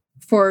out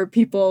for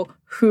people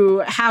who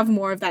have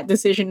more of that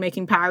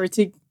decision-making power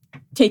to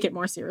take it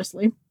more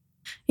seriously.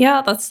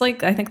 Yeah,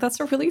 I think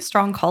that's a really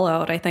strong call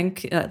out. I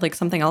think like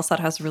something else that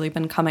has really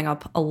been coming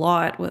up a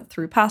lot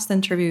through past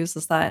interviews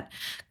is that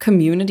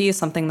community is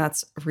something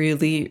that's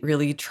really,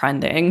 really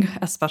trending,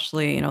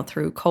 especially,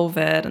 through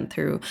COVID and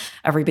through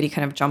everybody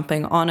kind of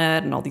jumping on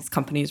it and all these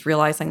companies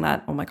realizing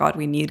that, oh my God,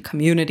 we need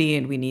community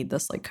and we need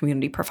this like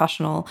community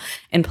professional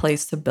in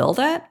place to build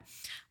it.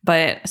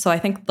 But so I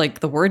think like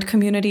the word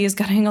community is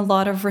getting a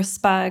lot of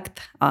respect.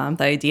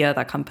 The idea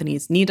that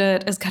companies need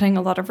it is getting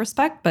a lot of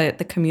respect. But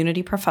the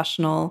community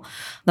professional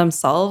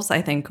themselves,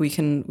 I think we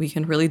can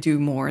really do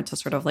more to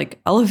sort of like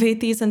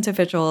elevate these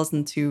individuals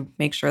and to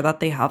make sure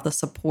that they have the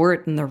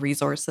support and the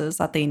resources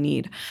that they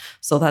need,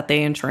 so that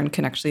they in turn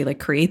can actually like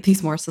create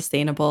these more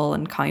sustainable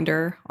and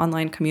kinder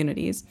online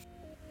communities.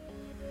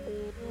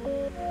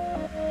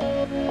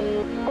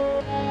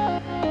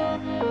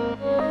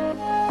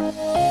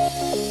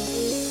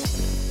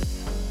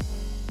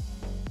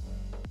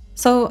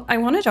 So I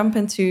want to jump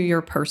into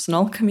your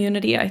personal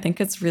community. I think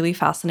it's really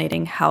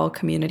fascinating how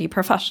community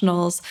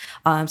professionals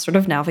sort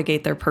of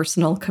navigate their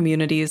personal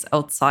communities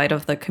outside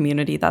of the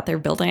community that they're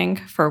building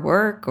for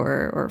work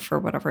or for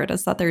whatever it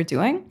is that they're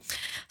doing.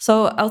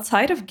 So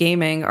outside of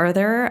gaming, are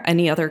there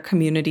any other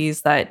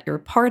communities that you're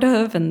part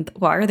of, and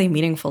why are they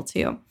meaningful to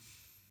you?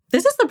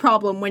 This is the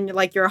problem when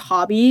your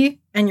hobby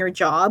and your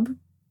job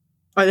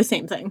are the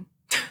same thing.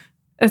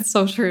 It's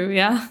so true.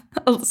 Yeah.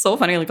 It's so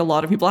funny. Like a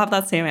lot of people have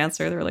that same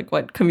answer. They're like,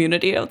 what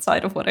community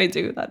outside of what I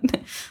do?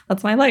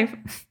 That's my life.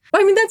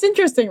 I mean, that's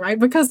interesting, right?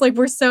 Because like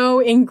we're so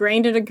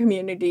ingrained in a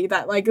community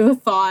that like the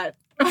thought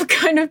of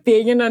kind of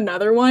being in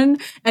another one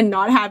and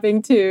not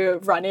having to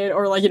run it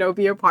or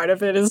be a part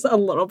of it is a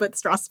little bit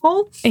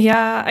stressful.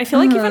 Yeah, I feel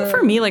like even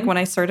for me, like when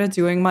I started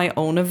doing my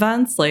own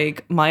events,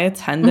 like my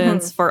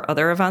attendance for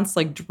other events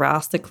like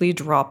drastically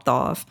dropped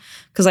off,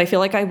 because I feel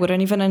like I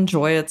wouldn't even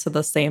enjoy it to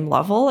the same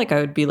level. Like I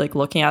would be like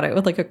looking at it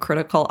with like a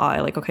critical eye,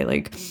 like, okay,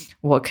 like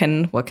what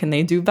can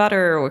they do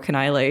better? What can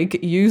I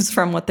like use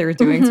from what they're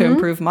doing to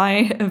improve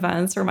my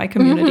events or my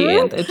community?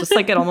 And it just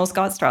like it almost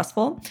got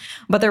stressful.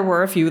 But there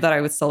were a few that I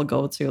would still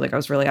go to. Like I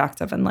was really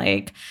active in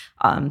like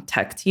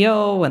tech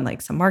TO and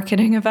like some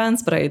marketing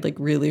events, but I like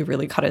really,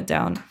 really cut it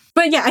down.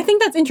 But yeah, I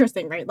think that's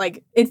interesting, right?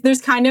 Like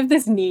there's kind of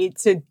this need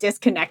to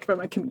disconnect from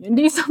a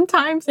community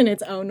sometimes in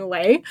its own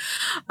way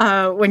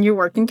when you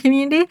work in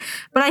community.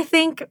 But I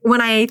think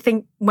when I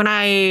think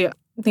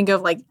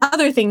of like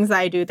other things that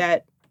I do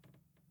that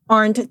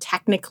aren't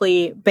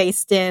technically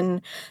based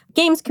in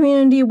games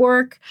community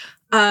work,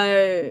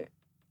 I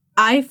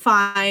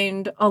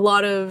find a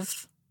lot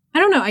of, I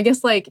don't know, I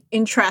guess like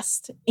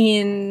interest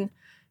in,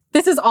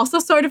 this is also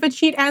sort of a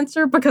cheat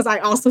answer because I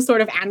also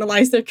sort of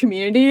analyze their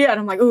community and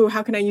I'm like, ooh,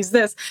 how can I use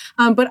this?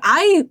 But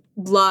I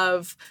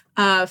love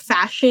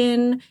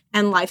fashion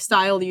and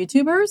lifestyle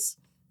YouTubers.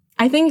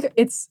 I think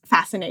it's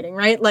fascinating,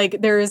 right?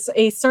 Like there's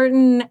a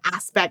certain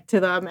aspect to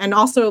them, and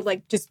also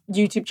like just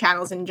YouTube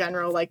channels in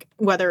general, like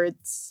whether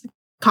it's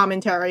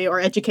commentary or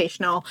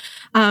educational.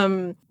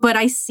 But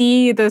I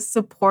see the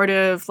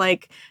supportive,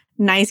 like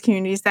nice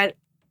communities that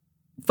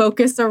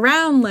focus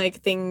around like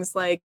things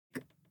like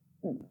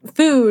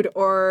food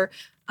or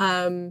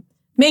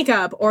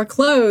makeup or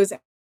clothes,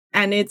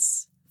 and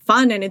it's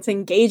fun and it's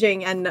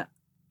engaging, and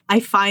I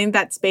find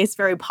that space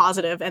very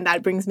positive, and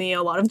that brings me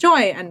a lot of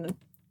joy, and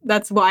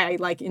that's why I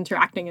like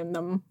interacting in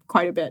them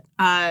quite a bit.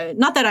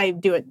 Not that I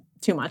do it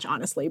too much,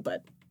 honestly,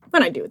 but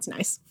when I do, it's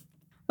nice.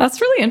 That's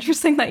really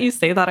interesting that you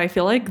say that. I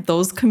feel like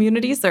those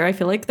communities there, I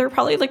feel like they're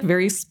probably like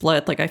very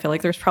split. Like I feel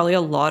like there's probably a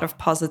lot of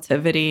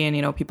positivity and,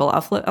 you know, people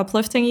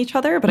uplifting each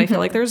other. But I feel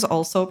like there's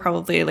also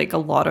probably like a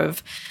lot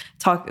of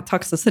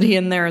toxicity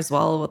in there as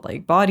well, with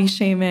like body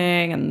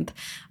shaming and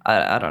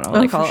I don't know,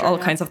 like all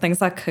kinds of things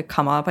that could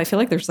come up. I feel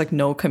like there's like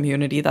no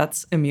community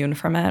that's immune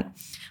from it.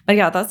 But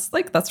yeah, that's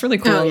really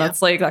cool. And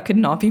that's like, that could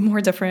not be more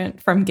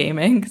different from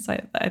gaming. So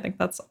I think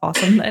that's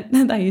awesome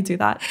that you do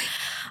that.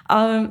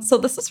 So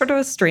this is sort of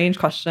a strange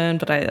question,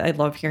 but I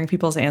love hearing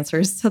people's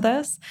answers to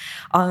this.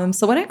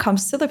 So when it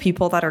comes to the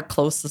people that are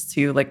closest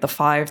to you, like the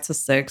 5 to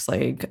 6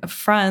 like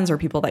friends or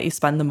people that you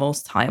spend the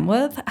most time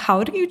with,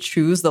 how do you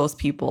choose those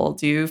people?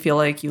 Do you feel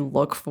like you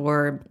look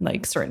for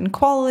like certain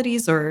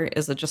qualities, or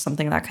is it just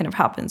something that kind of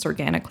happens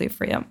organically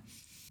for you?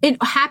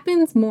 It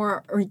happens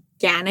more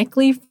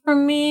organically for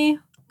me.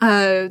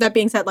 That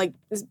being said, like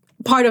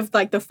part of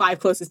like the 5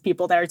 closest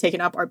people that are taken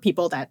up are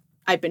people that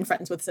I've been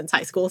friends with since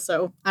high school.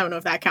 So I don't know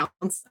if that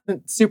counts.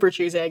 Super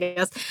choosy, I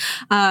guess.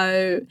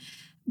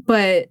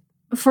 But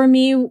for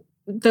me,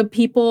 the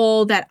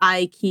people that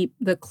I keep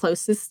the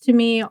closest to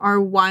me are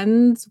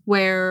ones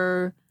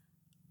where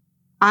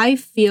I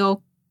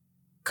feel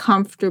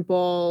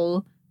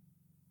comfortable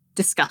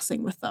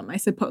discussing with them, I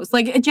suppose.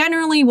 Like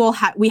generally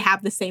we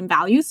have the same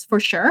values for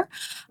sure,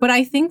 but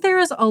I think there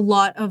is a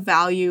lot of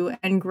value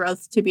and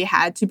growth to be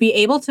had to be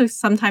able to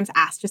sometimes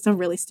ask just a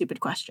really stupid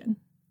question,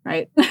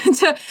 right?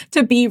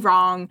 to be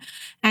wrong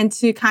and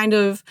to kind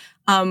of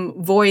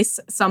voice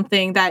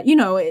something that, you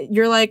know,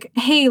 you're like,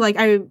 hey, like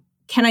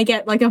can I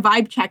get like a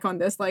vibe check on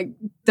this? Like,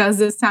 does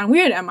this sound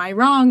weird? Am I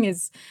wrong?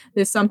 Is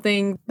this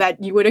something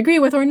that you would agree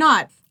with or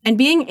not? And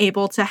being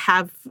able to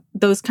have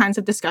those kinds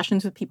of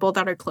discussions with people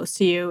that are close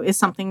to you is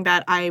something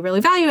that I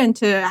really value, and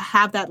to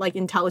have that like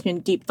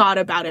intelligent, deep thought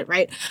about it,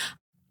 right?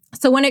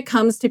 So when it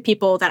comes to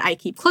people that I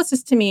keep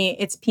closest to me,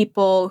 it's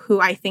people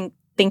who I think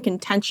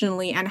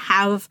intentionally and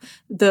have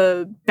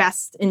the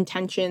best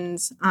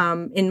intentions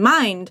in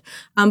mind,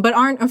 but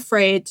aren't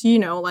afraid to, you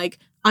know, like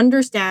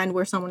understand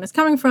where someone is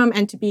coming from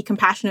and to be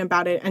compassionate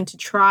about it and to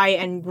try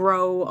and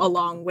grow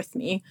along with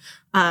me.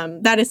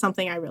 That is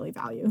something I really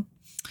value.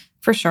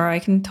 For sure. I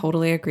can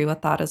totally agree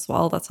with that as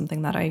well. That's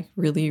something that I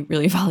really,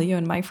 really value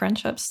in my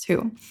friendships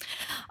too.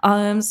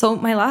 So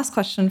my last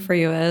question for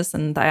you is,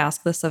 and I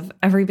ask this of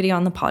everybody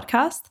on the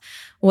podcast,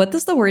 what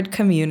does the word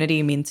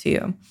community mean to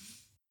you?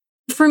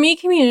 For me,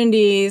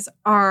 communities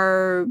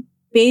are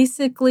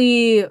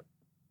basically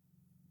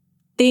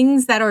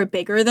things that are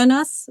bigger than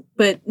us,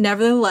 but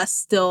nevertheless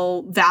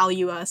still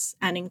value us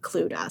and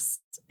include us.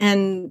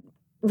 And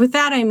with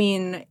that, I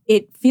mean,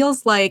 it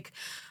feels like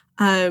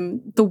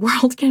the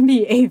world can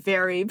be a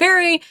very,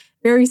 very,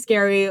 very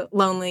scary,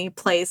 lonely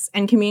place.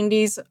 And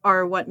communities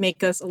are what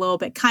make us a little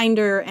bit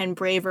kinder and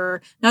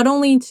braver, not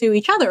only to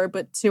each other,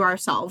 but to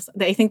ourselves.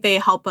 I think they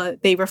help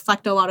they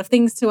reflect a lot of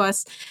things to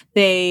us.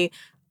 They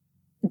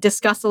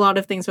discuss a lot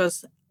of things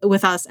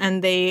with us,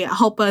 and they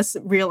help us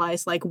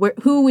realize like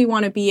who we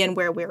want to be and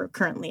where we're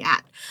currently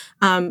at.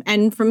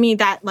 And for me,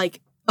 that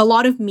like a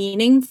lot of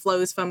meaning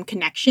flows from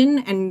connection,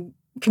 and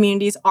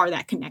communities are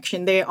that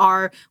connection. They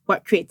are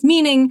what creates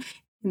meaning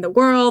in the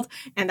world.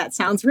 And that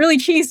sounds really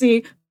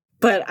cheesy,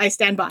 but I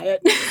stand by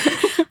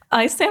it.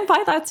 I stand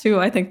by that too.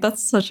 I think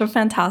that's such a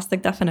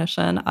fantastic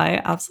definition.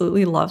 I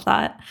absolutely love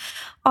that.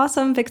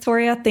 Awesome,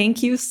 Victoria.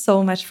 Thank you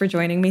so much for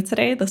joining me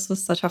today. This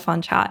was such a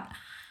fun chat.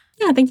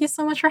 Yeah, thank you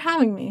so much for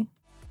having me.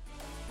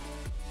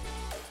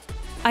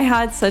 I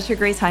had such a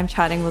great time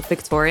chatting with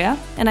Victoria,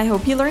 and I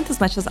hope you learned as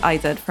much as I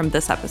did from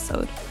this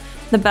episode.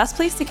 The best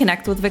place to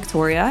connect with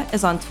Victoria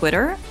is on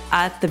Twitter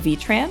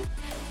 @TheVtran.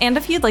 And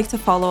if you'd like to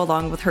follow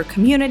along with her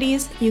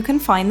communities, you can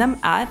find them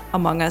at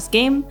Among Us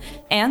Game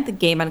and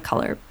Game and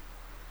Color.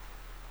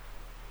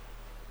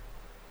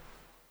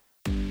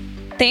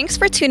 Thanks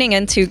for tuning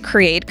in to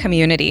Create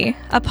Community,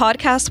 a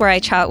podcast where I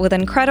chat with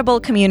incredible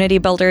community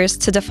builders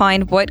to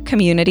define what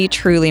community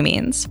truly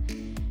means.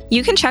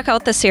 You can check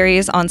out the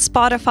series on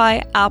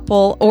Spotify,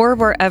 Apple, or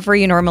wherever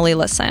you normally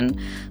listen.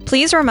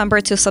 Please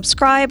remember to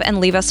subscribe and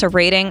leave us a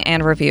rating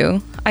and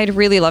review. I'd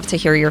really love to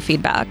hear your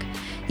feedback.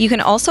 You can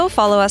also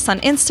follow us on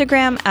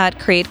Instagram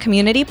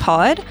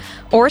 @CreateCommunityPod,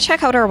 or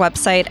check out our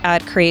website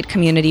at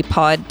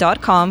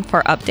createcommunitypod.com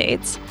for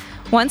updates.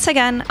 Once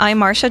again, I'm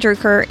Marsha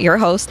Drucker, your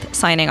host,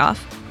 signing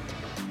off.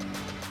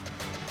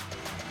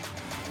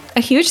 A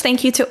huge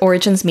thank you to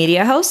Origins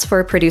Media House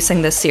for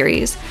producing this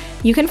series.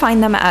 You can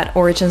find them at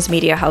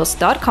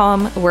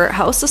originsmediahouse.com, where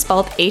house is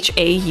spelled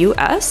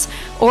H-A-U-S,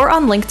 or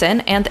on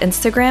LinkedIn and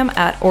Instagram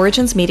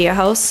 @Origins Media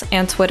House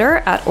and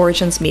Twitter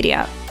 @Origins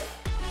Media.